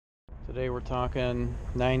Today we're talking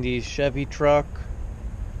 90s Chevy truck.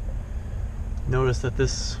 Notice that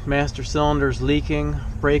this master cylinder is leaking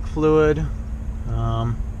brake fluid.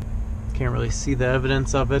 Can't really see the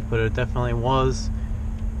evidence of it, but it definitely was.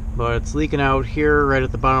 But it's leaking out here right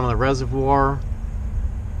at the bottom of the reservoir.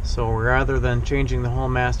 So rather than changing the whole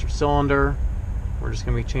master cylinder, we're just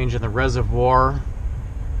going to be changing the reservoir.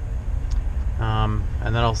 And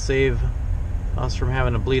that'll save us from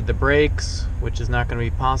having to bleed the brakes, which is not going to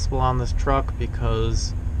be possible on this truck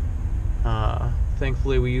because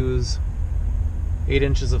thankfully we use 8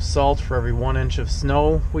 inches of salt for every 1 inch of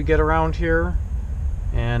snow we get around here,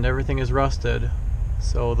 and everything is rusted,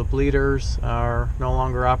 so the bleeders are no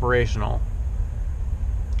longer operational.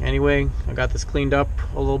 Anyway, I got this cleaned up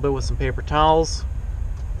a little bit with some paper towels.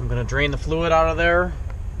 I'm going to drain the fluid out of there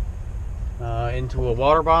into a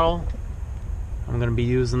water bottle. I'm going to be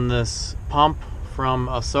using this pump from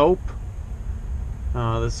a soap.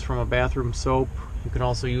 This is from a bathroom soap. You can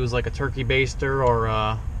also use like a turkey baster or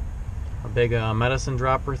a big medicine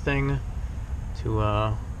dropper thing to,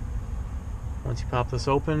 once you pop this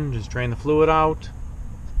open, just drain the fluid out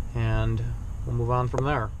and we'll move on from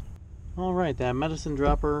there. Alright, that medicine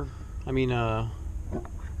dropper,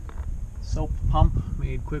 soap pump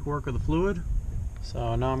made quick work of the fluid.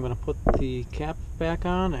 So now I'm going to put the cap back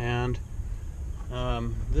on, and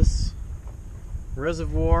this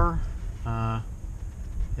reservoir,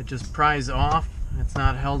 it just pries off. It's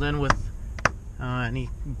not held in with any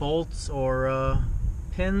bolts or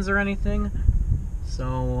pins or anything,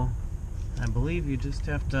 so I believe you just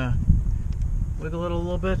have to wiggle it a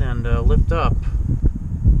little bit and lift up.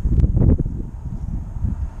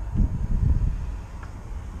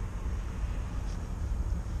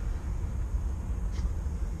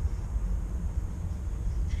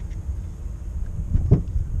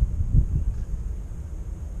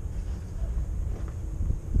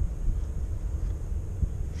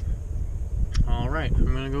 Alright,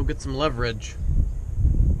 I'm gonna go get some leverage.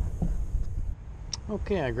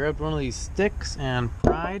 Okay, I grabbed one of these sticks and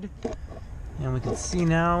pried, and we can see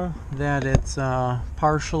now that it's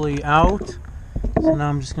partially out. So now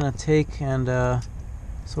I'm just gonna take and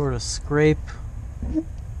sort of scrape.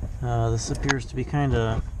 This appears to be kind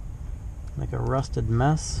of like a rusted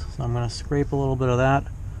mess, so I'm gonna scrape a little bit of that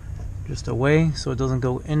just away so it doesn't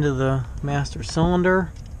go into the master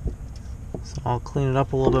cylinder. So I'll clean it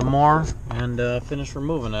up a little bit more and finish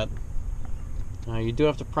removing it. You do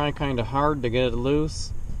have to pry kind of hard to get it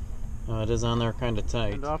loose. It is on there kind of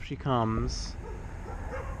tight. And off she comes.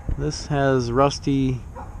 This has rusty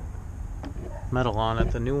metal on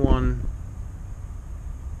it. The new one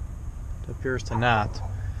appears to not.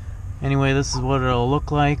 Anyway, this is what it'll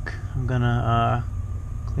look like. I'm gonna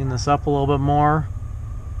clean this up a little bit more,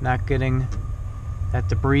 not getting that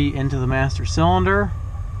debris into the master cylinder.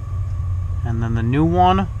 And then the new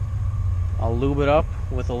one, I'll lube it up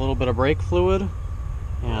with a little bit of brake fluid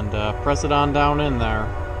and press it on down in there.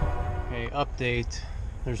 Okay, update.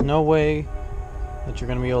 There's no way that you're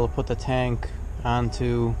going to be able to put the tank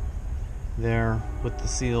onto there with the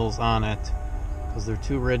seals on it because they're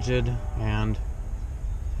too rigid and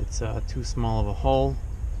it's too small of a hole.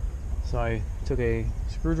 So I took a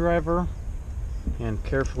screwdriver and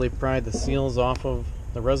carefully pried the seals off of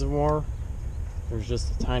the reservoir. There's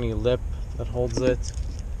just a tiny lip that holds it,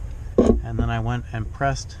 and then I went and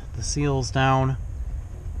pressed the seals down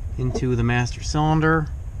into the master cylinder,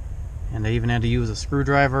 and I even had to use a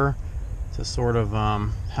screwdriver to sort of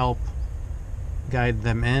help guide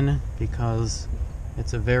them in because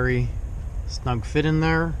it's a very snug fit in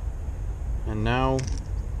there. And now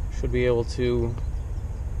should be able to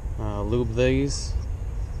lube these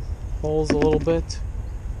holes a little bit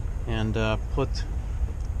and put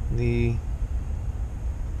the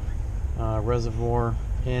reservoir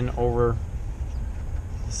in over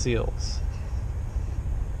the seals.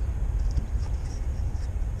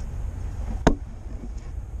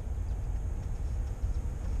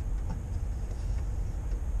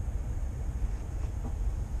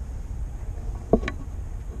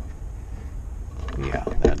 Yeah,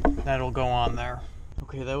 that'll go on there.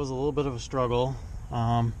 Okay, that was a little bit of a struggle.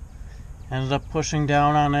 Ended up pushing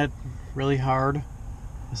down on it really hard,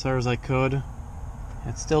 as hard as I could.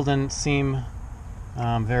 It still didn't seem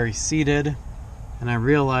very seated, and I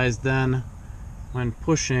realized then when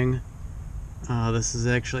pushing this is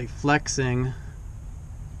actually flexing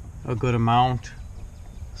a good amount.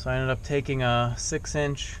 So I ended up taking a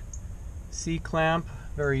 6-inch C-clamp,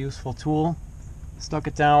 very useful tool, stuck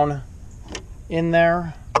it down in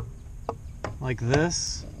there like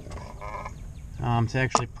this to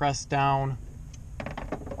actually press down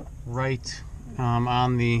right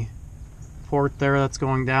on the port there that's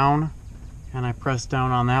going down, and I pressed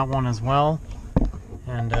down on that one as well.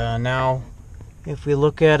 And now if we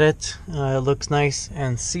look at it, it looks nice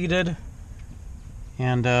and seated,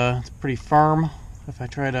 and it's pretty firm if I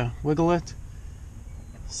try to wiggle it.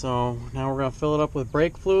 So now we're going to fill it up with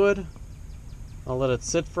brake fluid. I'll let it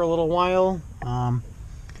sit for a little while.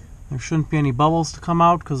 There shouldn't be any bubbles to come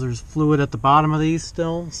out because there's fluid at the bottom of these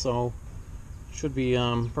still, so it should be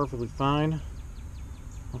perfectly fine.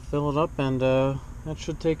 I'll fill it up, and that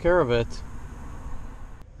should take care of it.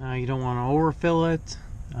 You don't want to overfill it.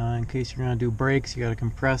 In case you're going to do brakes, you got to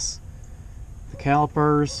compress the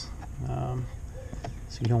calipers,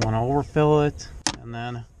 so you don't want to overfill it. And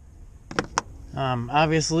then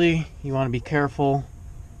obviously you want to be careful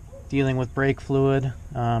dealing with brake fluid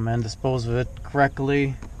and dispose of it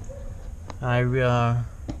correctly. I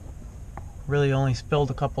really only spilled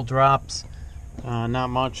a couple drops, not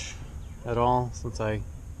much at all, since I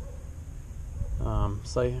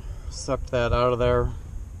sucked that out of there.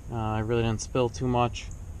 I really didn't spill too much,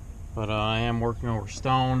 but I am working over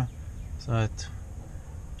stone so that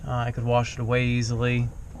I could wash it away easily.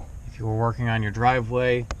 If you were working on your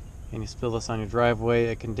driveway and you spill this on your driveway,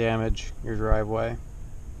 it can damage your driveway.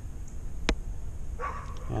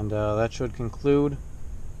 And that should conclude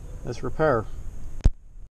this repair.